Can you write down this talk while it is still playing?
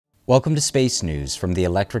Welcome to Space News from the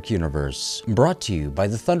Electric Universe, brought to you by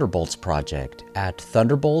the Thunderbolts Project at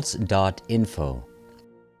thunderbolts.info.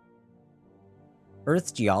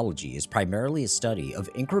 Earth's geology is primarily a study of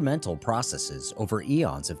incremental processes over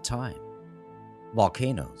eons of time.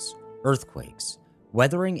 Volcanoes, earthquakes,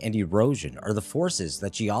 weathering, and erosion are the forces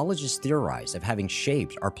that geologists theorize of having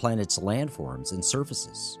shaped our planet's landforms and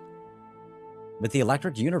surfaces. But the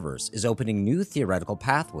Electric Universe is opening new theoretical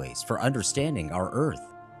pathways for understanding our Earth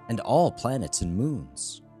and all planets and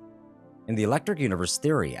moons. In the Electric Universe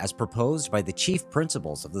theory as proposed by the chief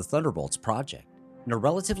principles of the Thunderbolts Project, in a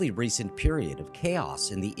relatively recent period of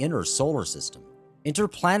chaos in the inner solar system,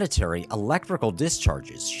 interplanetary electrical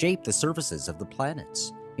discharges shape the surfaces of the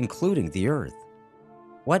planets, including the Earth.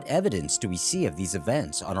 What evidence do we see of these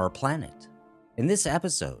events on our planet? In this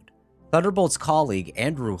episode, Thunderbolts colleague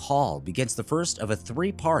Andrew Hall begins the first of a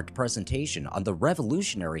three-part presentation on the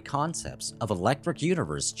revolutionary concepts of electric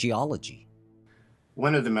universe geology.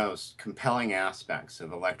 One of the most compelling aspects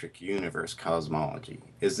of electric universe cosmology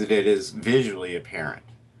is that it is visually apparent.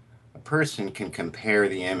 A person can compare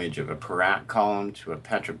the image of a Parat column to a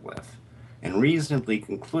petroglyph and reasonably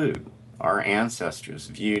conclude our ancestors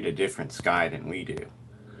viewed a different sky than we do.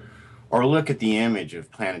 Or look at the image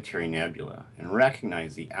of planetary nebula and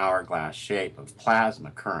recognize the hourglass shape of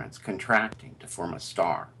plasma currents contracting to form a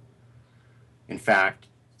star. In fact,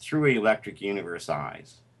 through electric universe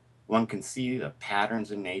eyes, one can see the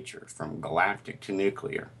patterns in nature from galactic to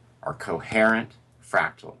nuclear are coherent,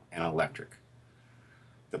 fractal, and electric.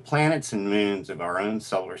 The planets and moons of our own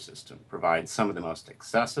solar system provide some of the most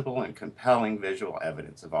accessible and compelling visual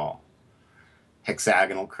evidence of all.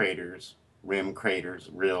 Hexagonal craters, rim craters,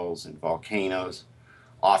 rills, and volcanoes,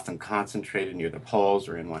 often concentrated near the poles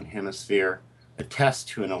or in one hemisphere, attest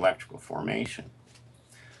to an electrical formation.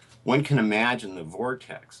 One can imagine the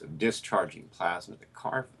vortex of discharging plasma that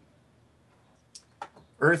carve them.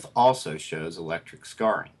 Earth also shows electric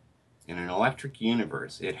scarring. In an electric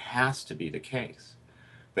universe, it has to be the case,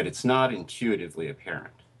 but it's not intuitively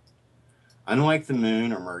apparent. Unlike the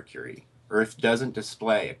Moon or Mercury, Earth doesn't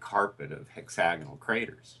display a carpet of hexagonal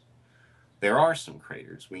craters. There are some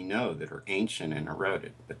craters we know that are ancient and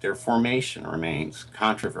eroded, but their formation remains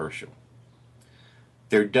controversial.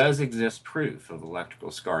 There does exist proof of electrical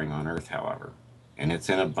scarring on Earth, however, and it's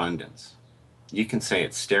in abundance. You can say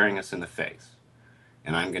it's staring us in the face,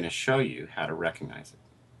 and I'm going to show you how to recognize it.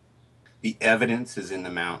 The evidence is in the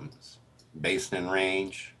mountains. Basin and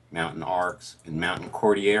range, mountain arcs, and mountain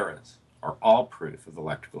cordilleras are all proof of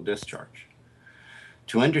electrical discharge.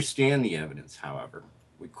 To understand the evidence, however,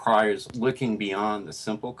 requires looking beyond the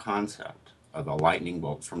simple concept of a lightning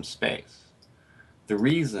bolt from space. The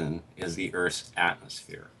reason is the Earth's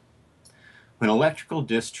atmosphere. When electrical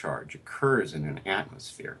discharge occurs in an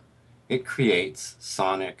atmosphere, it creates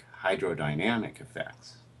sonic hydrodynamic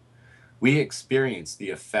effects. We experience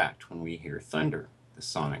the effect when we hear thunder, the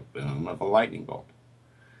sonic boom of a lightning bolt.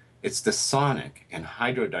 It's the sonic and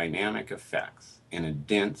hydrodynamic effects in a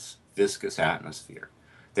dense, viscous atmosphere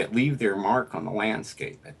that leave their mark on the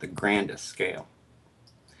landscape at the grandest scale.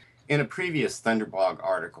 In a previous Thunderblog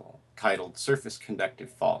article titled Surface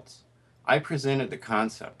Conductive Faults, I presented the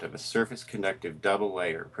concept of a surface conductive double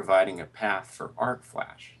layer providing a path for arc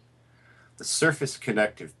flash. The surface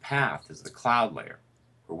conductive path is the cloud layer,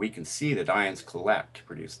 where we can see that ions collect to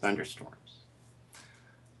produce thunderstorms.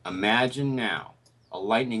 Imagine now a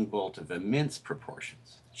lightning bolt of immense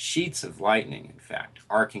proportions, sheets of lightning, in fact,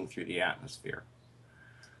 arcing through the atmosphere.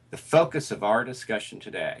 The focus of our discussion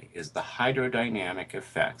today is the hydrodynamic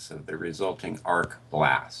effects of the resulting arc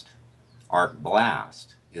blast. Arc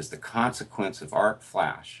blast is the consequence of arc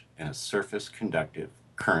flash and a surface conductive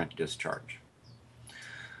current discharge.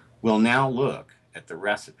 We'll now look at the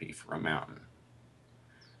recipe for a mountain.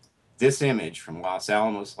 This image from Los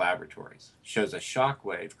Alamos Laboratories shows a shock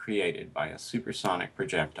wave created by a supersonic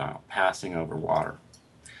projectile passing over water.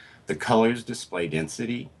 The colors display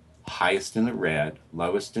density, highest in the red,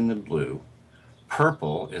 lowest in the blue.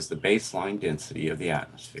 Purple is the baseline density of the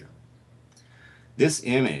atmosphere. This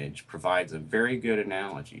image provides a very good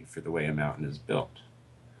analogy for the way a mountain is built.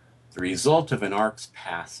 The result of an arc's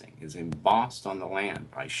passing is embossed on the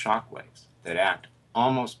land by shock waves that act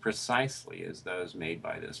almost precisely as those made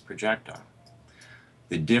by this projectile.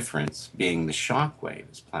 The difference being the shock wave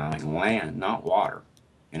is plowing land, not water,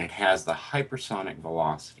 and it has the hypersonic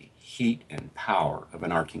velocity, heat, and power of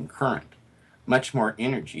an arcing current, much more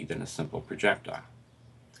energy than a simple projectile.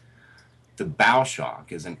 The bow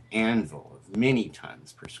shock is an anvil of many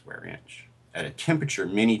tons per square inch, at a temperature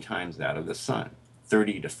many times that of the sun,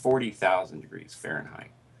 30 to 40,000 degrees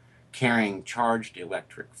Fahrenheit, carrying charged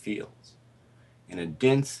electric fields. In a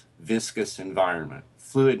dense, viscous environment,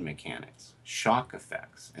 fluid mechanics, shock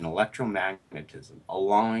effects, and electromagnetism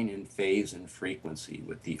align in phase and frequency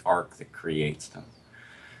with the arc that creates them,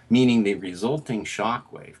 meaning the resulting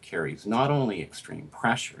shock wave carries not only extreme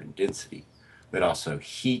pressure and density, but also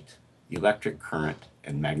heat, electric current,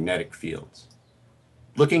 and magnetic fields.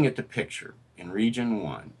 Looking at the picture, in region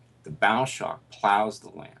 1, the bow shock plows the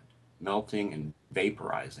land, melting and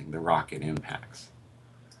vaporizing the rocket impacts.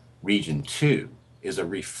 Region 2 is a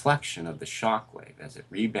reflection of the shock wave as it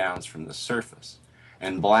rebounds from the surface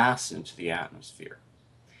and blasts into the atmosphere.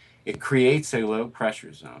 It creates a low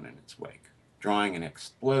pressure zone in its wake, drawing an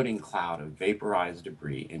exploding cloud of vaporized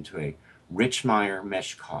debris into a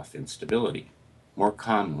Richmeyer-Meshkov instability, more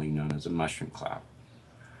commonly known as a mushroom cloud.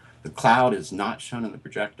 The cloud is not shown in the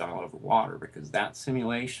projectile over water because that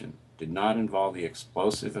simulation did not involve the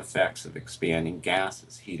explosive effects of expanding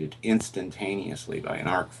gases heated instantaneously by an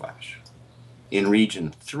arc flash. In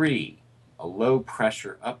region 3, a low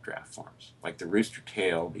pressure updraft forms, like the rooster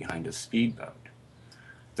tail behind a speedboat.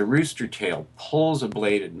 The rooster tail pulls a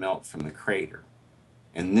bladed melt from the crater,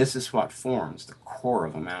 and this is what forms the core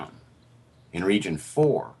of a mountain. In region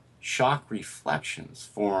 4, shock reflections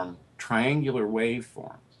form triangular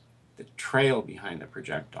waveforms that trail behind the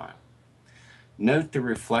projectile. Note the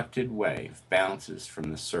reflected wave bounces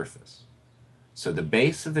from the surface. So the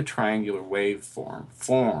base of the triangular waveform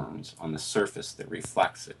forms on the surface that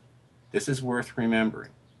reflects it. This is worth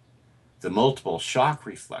remembering. The multiple shock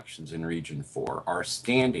reflections in region 4 are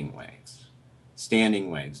standing waves. Standing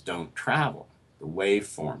waves don't travel. The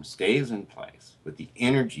waveform stays in place with the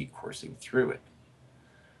energy coursing through it.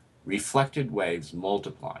 Reflected waves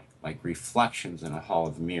multiply like reflections in a hall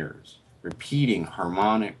of mirrors, repeating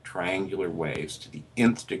harmonic triangular waves to the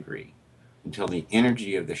nth degree until the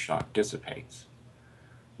energy of the shock dissipates.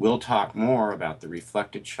 We'll talk more about the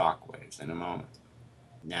reflected shock waves in a moment.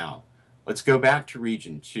 Now, let's go back to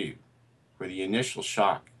region 2, where the initial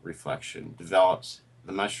shock reflection develops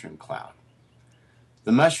the mushroom cloud.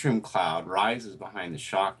 The mushroom cloud rises behind the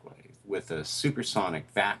shock wave with a supersonic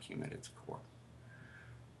vacuum at its core.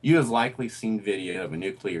 You have likely seen video of a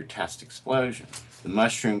nuclear test explosion. The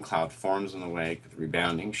mushroom cloud forms in the wake of the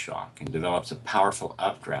rebounding shock and develops a powerful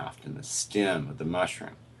updraft in the stem of the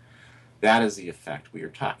mushroom. That is the effect we are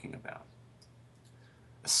talking about.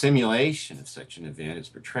 A simulation of such an event is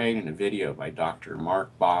portrayed in a video by Dr.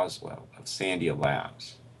 Mark Boslow of Sandia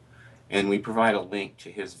Labs, and we provide a link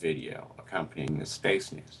to his video accompanying this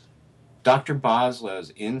space news. Dr.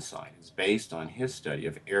 Boslow's insight is based on his study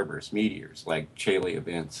of airburst meteors like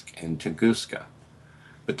Chelyabinsk and Tunguska,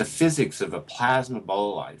 but the physics of a plasma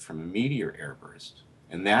bolide from a meteor airburst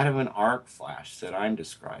and that of an arc flash that I'm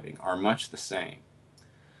describing are much the same.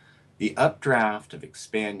 The updraft of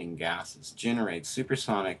expanding gases generates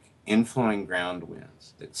supersonic inflowing ground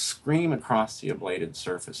winds that scream across the ablated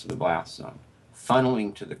surface of the blast zone,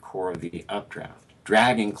 funneling to the core of the updraft,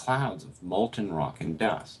 dragging clouds of molten rock and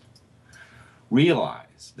dust.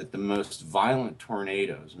 Realize that the most violent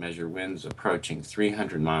tornadoes measure winds approaching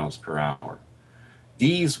 300 miles per hour.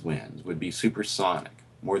 These winds would be supersonic,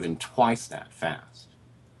 more than twice that fast.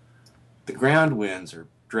 The ground winds are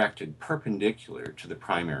directed perpendicular to the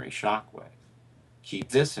primary shock wave. Keep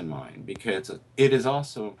this in mind because it is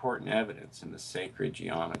also important evidence in the sacred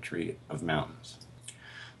geometry of mountains.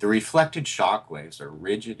 The reflected shock waves are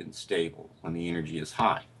rigid and stable when the energy is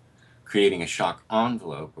high, creating a shock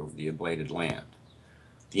envelope over the ablated land.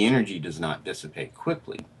 The energy does not dissipate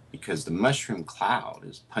quickly because the mushroom cloud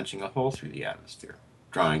is punching a hole through the atmosphere,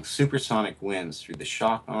 drawing supersonic winds through the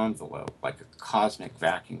shock envelope like a cosmic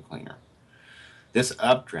vacuum cleaner. This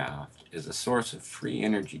updraft is a source of free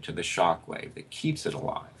energy to the shock wave that keeps it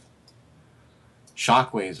alive.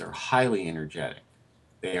 Shock waves are highly energetic.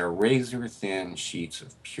 They are razor-thin sheets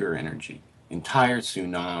of pure energy, entire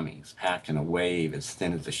tsunamis packed in a wave as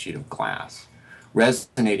thin as a sheet of glass,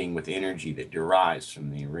 resonating with energy that derives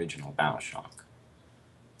from the original bow shock.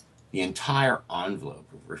 The entire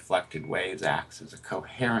envelope of reflected waves acts as a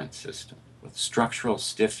coherent system with structural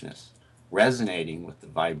stiffness, resonating with the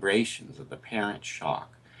vibrations of the parent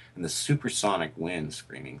shock and the supersonic wind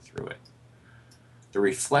screaming through it. The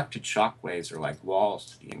reflected shock waves are like walls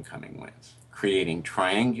to the incoming winds, creating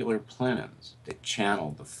triangular plenums that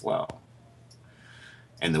channel the flow.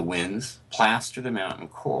 And the winds plaster the mountain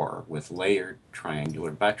core with layered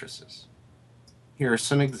triangular buttresses. Here are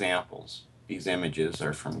some examples. These images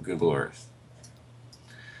are from Google Earth.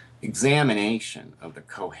 Examination of the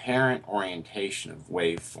coherent orientation of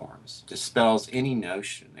waveforms dispels any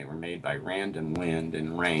notion they were made by random wind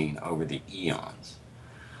and rain over the eons.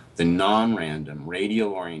 The non-random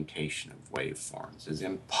radial orientation of waveforms is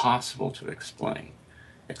impossible to explain,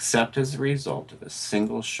 except as a result of a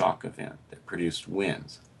single shock event that produced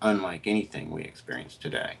winds unlike anything we experience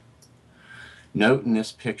today. Note in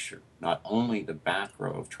this picture not only the back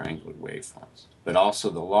row of triangular waveforms, but also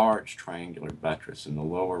the large triangular buttress in the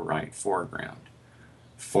lower right foreground,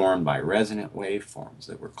 formed by resonant waveforms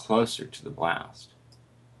that were closer to the blast.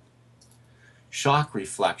 Shock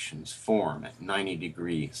reflections form at 90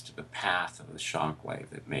 degrees to the path of the shock wave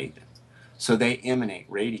that made them, so they emanate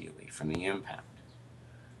radially from the impact.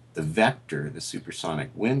 The vector, the supersonic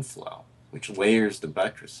wind flow, which layers the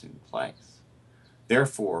buttress in place.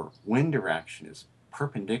 Therefore, wind direction is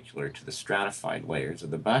perpendicular to the stratified layers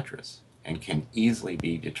of the buttress and can easily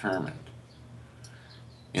be determined.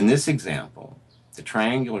 In this example, the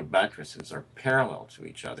triangular buttresses are parallel to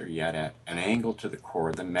each other, yet at an angle to the core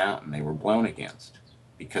of the mountain they were blown against,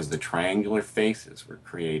 because the triangular faces were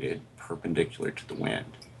created perpendicular to the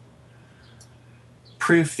wind.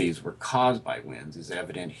 Proof these were caused by winds is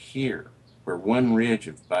evident here, where one ridge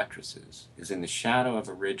of buttresses is in the shadow of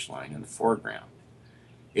a ridgeline in the foreground.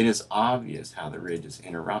 It is obvious how the ridge is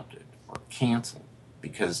interrupted or canceled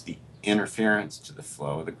because the interference to the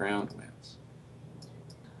flow of the ground winds.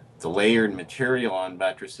 The layered material on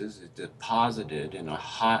buttresses is deposited in a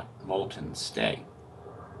hot, molten state.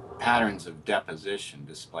 Patterns of deposition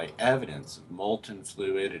display evidence of molten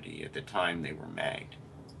fluidity at the time they were made.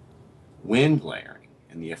 Wind layering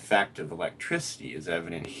and the effect of electricity is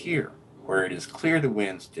evident here, where it is clear the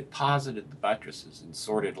winds deposited the buttresses in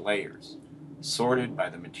sorted layers, sorted by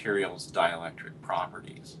the material's dielectric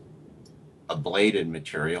properties. A bladed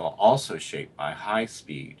material, also shaped by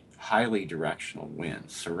high-speed, highly directional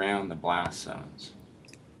winds, surround the blast zones.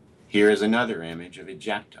 Here is another image of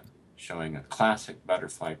ejecta, showing a classic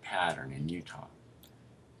butterfly pattern in Utah.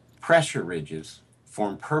 Pressure ridges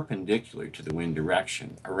form perpendicular to the wind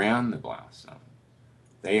direction around the blast zone.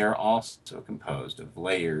 They are also composed of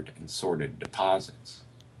layered and sorted deposits.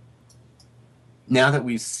 Now that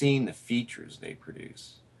we've seen the features they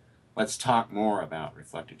produce, let's talk more about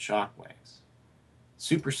reflected shock waves.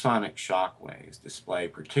 Supersonic shock waves display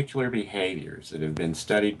particular behaviors that have been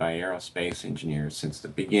studied by aerospace engineers since the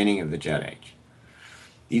beginning of the jet age.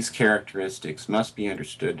 These characteristics must be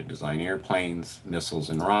understood to design airplanes, missiles,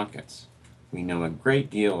 and rockets. We know a great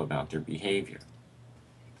deal about their behavior.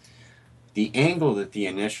 The angle that the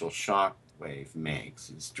initial shock wave makes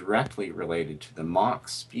is directly related to the Mach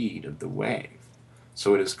speed of the wave,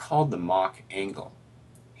 so it is called the Mach angle.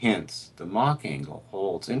 Hence, the Mach angle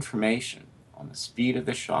holds information on the speed of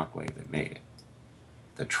the shock wave that made it.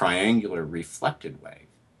 The triangular reflected wave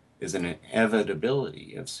is an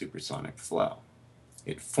inevitability of supersonic flow.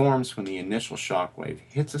 It forms when the initial shock wave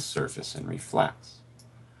hits a surface and reflects.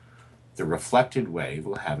 The reflected wave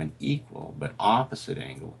will have an equal but opposite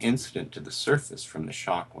angle incident to the surface from the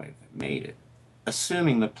shock wave that made it,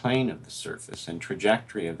 assuming the plane of the surface and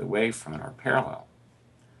trajectory of the wavefront are parallel.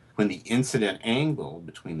 When the incident angle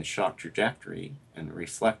between the shock trajectory and the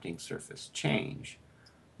reflecting surface change,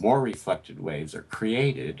 more reflected waves are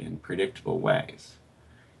created in predictable ways.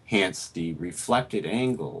 Hence, the reflected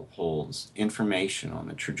angle holds information on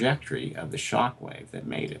the trajectory of the shock wave that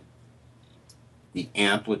made it. The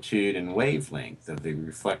amplitude and wavelength of the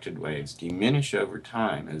reflected waves diminish over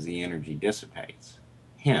time as the energy dissipates.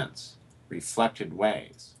 Hence, reflected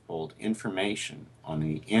waves hold information on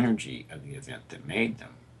the energy of the event that made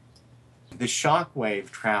them. The shock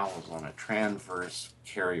wave travels on a transverse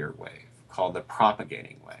carrier wave called the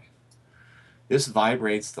propagating wave. This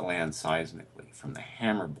vibrates the land seismically from the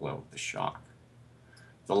hammer blow of the shock.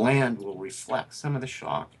 The land will reflect some of the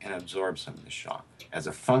shock and absorb some of the shock as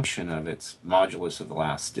a function of its modulus of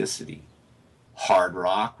elasticity. Hard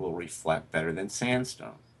rock will reflect better than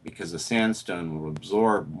sandstone because the sandstone will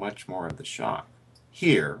absorb much more of the shock.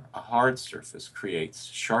 Here, a hard surface creates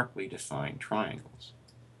sharply defined triangles.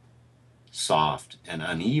 Soft and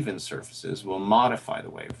uneven surfaces will modify the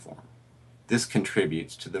waveform. This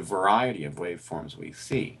contributes to the variety of waveforms we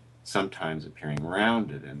see, sometimes appearing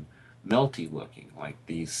rounded and melty looking like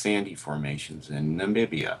these sandy formations in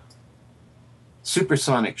Namibia.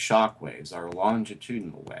 Supersonic shock waves are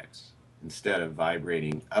longitudinal waves. Instead of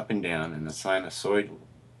vibrating up and down in a sinusoidal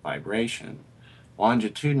vibration,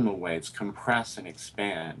 longitudinal waves compress and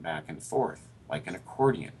expand back and forth like an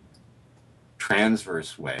accordion.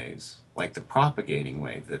 Transverse waves, like the propagating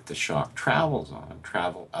wave that the shock travels on,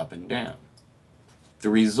 travel up and down. The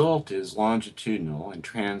result is longitudinal and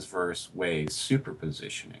transverse waves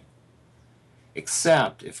superpositioning.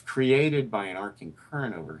 Except if created by an arcing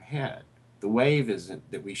current overhead, the wave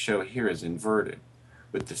that we show here is inverted,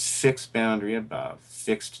 with the fixed boundary above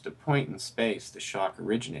fixed to the point in space the shock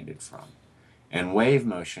originated from, and wave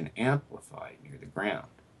motion amplified near the ground.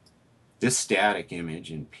 This static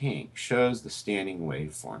image in pink shows the standing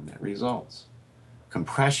waveform that results.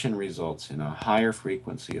 Compression results in a higher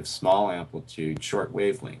frequency of small amplitude short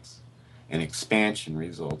wavelengths, and expansion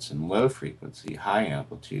results in low frequency, high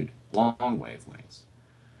amplitude, long wavelengths.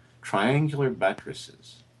 Triangular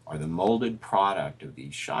buttresses are the molded product of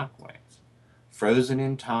these shock waves, frozen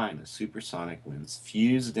in time as supersonic winds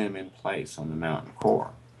fuse them in place on the mountain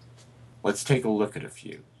core. Let's take a look at a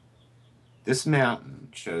few. This mountain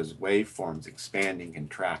shows waveforms expanding and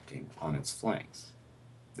contracting on its flanks.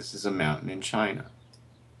 This is a mountain in China,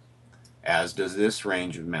 as does this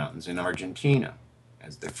range of mountains in Argentina.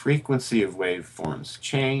 As the frequency of waveforms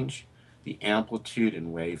change, the amplitude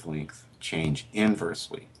and wavelength change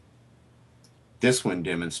inversely. This one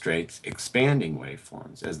demonstrates expanding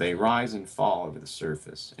waveforms as they rise and fall over the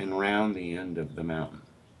surface and round the end of the mountain.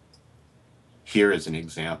 Here is an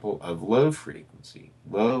example of low frequency,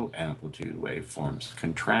 low amplitude waveforms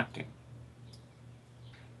contracting.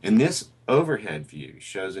 And this overhead view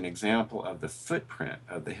shows an example of the footprint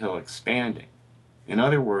of the hill expanding. In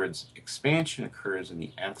other words, expansion occurs in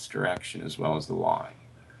the x direction as well as the y.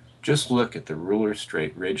 Just look at the ruler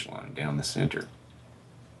straight ridgeline down the center.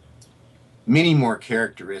 Many more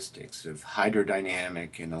characteristics of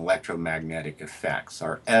hydrodynamic and electromagnetic effects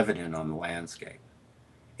are evident on the landscape.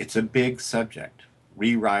 It's a big subject,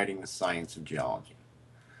 rewriting the science of geology.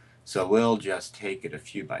 So we'll just take it a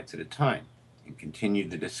few bites at a time and continue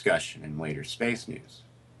the discussion in later space news.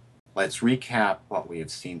 Let's recap what we have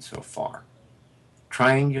seen so far.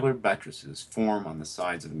 Triangular buttresses form on the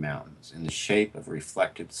sides of the mountains in the shape of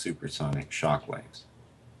reflected supersonic shock waves.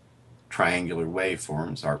 Triangular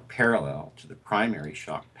waveforms are parallel to the primary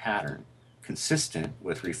shock pattern, consistent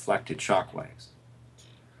with reflected shock waves.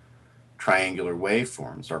 Triangular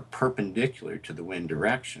waveforms are perpendicular to the wind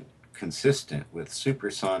direction, consistent with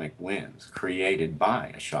supersonic winds created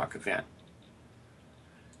by a shock event.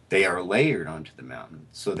 They are layered onto the mountain,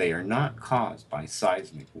 so they are not caused by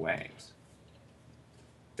seismic waves.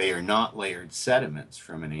 They are not layered sediments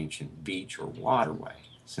from an ancient beach or waterway,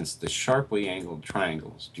 since the sharply angled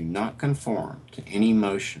triangles do not conform to any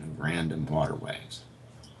motion of random waterways.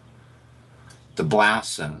 The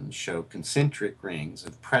blast zones show concentric rings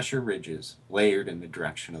of pressure ridges layered in the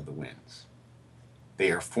direction of the winds. They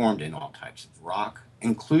are formed in all types of rock,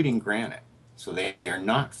 including granite, so they are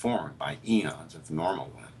not formed by eons of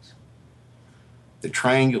normal winds. The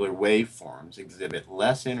triangular waveforms exhibit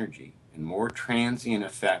less energy and more transient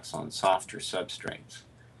effects on softer substrates,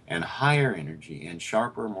 and higher energy and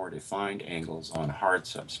sharper, more defined angles on hard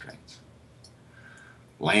substrates.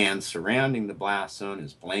 Land surrounding the blast zone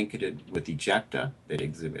is blanketed with ejecta that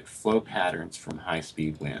exhibit flow patterns from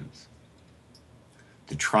high-speed winds.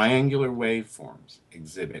 The triangular waveforms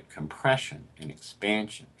exhibit compression and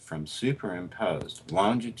expansion from superimposed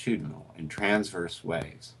longitudinal and transverse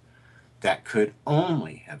waves that could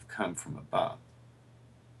only have come from above.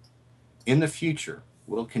 In the future,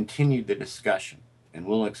 we'll continue the discussion and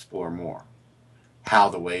we'll explore more. How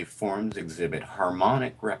the waveforms exhibit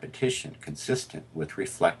harmonic repetition consistent with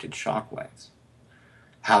reflected shock waves.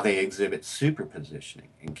 How they exhibit superpositioning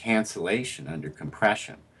and cancellation under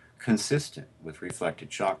compression consistent with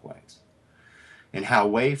reflected shock waves. And how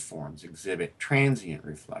waveforms exhibit transient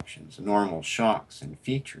reflections, normal shocks, and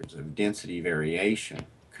features of density variation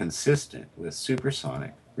consistent with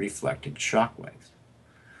supersonic reflected shock waves.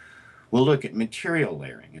 We'll look at material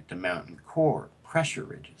layering at the mountain core, pressure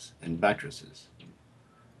ridges, and buttresses.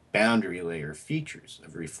 Boundary layer features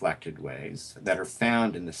of reflected waves that are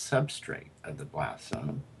found in the substrate of the blast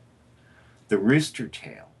zone. The rooster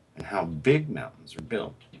tail and how big mountains are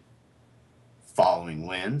built. Following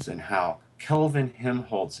winds and how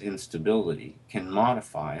Kelvin-Helmholtz instability can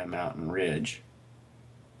modify a mountain ridge.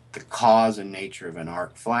 The cause and nature of an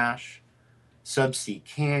arc flash. Subsea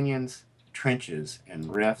canyons, trenches,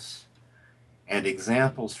 and rifts. And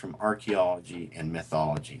examples from archaeology and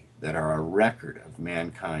mythology that are a record of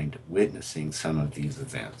mankind witnessing some of these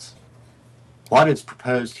events. What is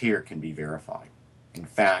proposed here can be verified. In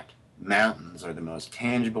fact, mountains are the most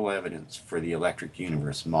tangible evidence for the electric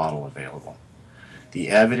universe model available. The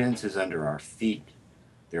evidence is under our feet.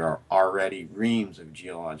 There are already reams of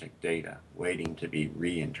geologic data waiting to be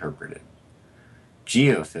reinterpreted.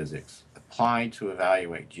 Geophysics, applied to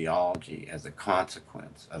evaluate geology as a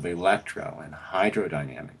consequence of electro and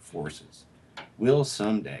hydrodynamic forces, will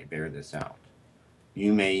someday bear this out.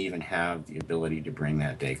 You may even have the ability to bring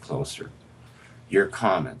that day closer. Your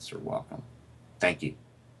comments are welcome. Thank you.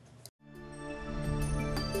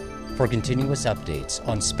 For continuous updates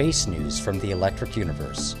on space news from the electric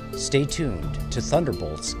universe, stay tuned to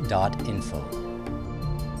thunderbolts.info.